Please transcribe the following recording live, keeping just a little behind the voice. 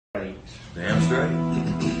Damn straight.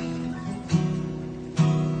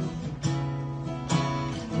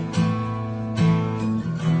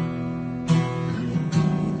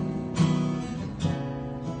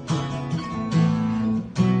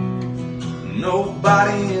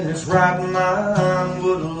 Nobody in his right mind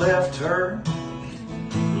would have left her.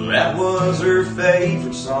 That was her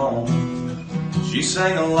favorite song. She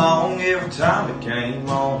sang along every time it came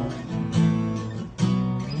on.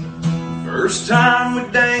 First time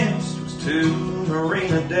we danced was to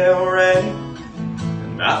Marina Del Rey,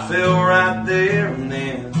 and I fell right there and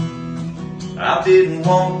then. I didn't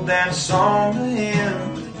want that song to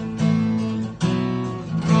end.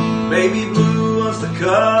 Baby blue was the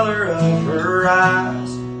color of her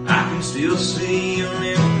eyes. I can still see them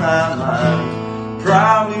in my mind.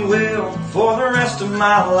 Probably will for the rest of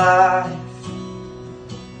my life.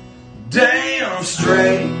 Damn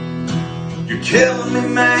straight, you're killing me,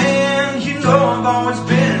 man. You know I've always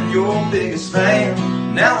been your biggest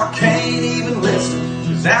fan. Now I can't even listen,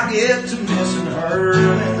 'cause I get to missing her,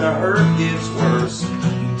 and the hurt gets worse.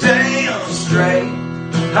 Damn straight,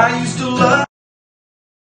 I used to love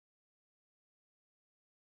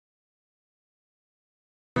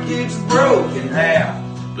gets broke in half,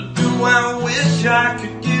 but do I wish I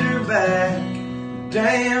could get her back?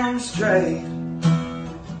 Damn straight.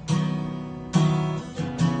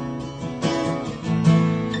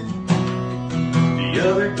 The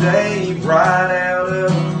other day, right out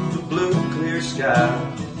of the blue clear sky,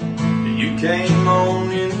 you came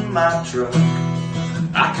on in my truck.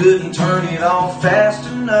 I couldn't turn it off fast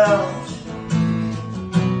enough.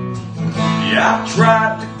 Yeah, I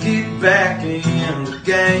tried to get back in the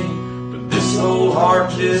game, but this old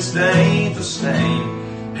heart just ain't the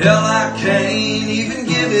same. Hell, I can't even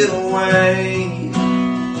give it away.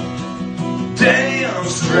 Damn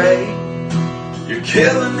straight, you're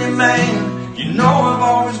killing me, man. You know I've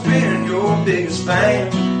always been your biggest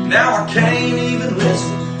fan. Now I can't even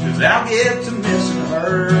listen, 'cause I'll get to missing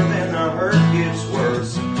her, and the hurt gets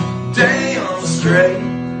worse. Damn straight,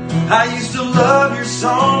 I used to love your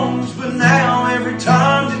songs, but now every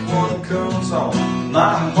time that one comes on,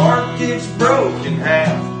 my heart gets broke in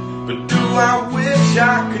half. But do I wish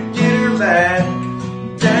I could get her back?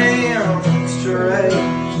 Damn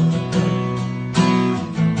straight.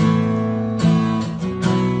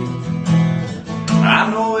 I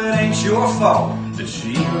know it ain't your fault that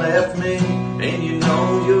she left me, and you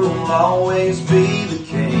know you'll always be the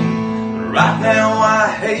king. But right now I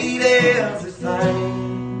hate everything.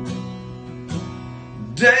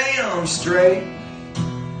 Damn straight,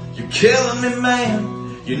 you're killing me, man.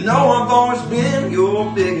 You know I've always been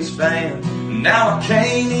your biggest fan. Now I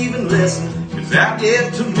can't even listen, 'cause I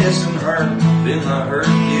get to missing her, then the hurt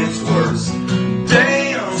gets worse.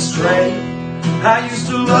 Damn straight, I used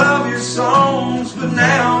to love your songs, but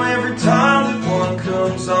now every time that one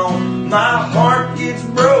comes on, my heart gets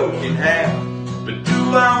broke in half. But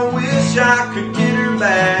do I wish I could get her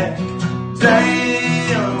back?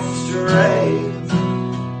 Damn straight.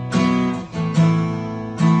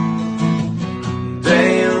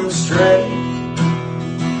 Damn straight.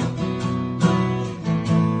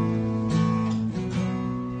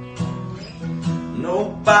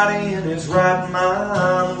 Nobody in his right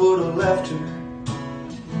mind would have left her.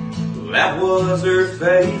 That was her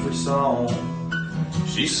favorite song.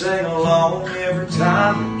 She sang along every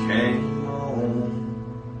time it came on.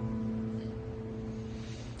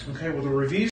 Okay, well, the reviews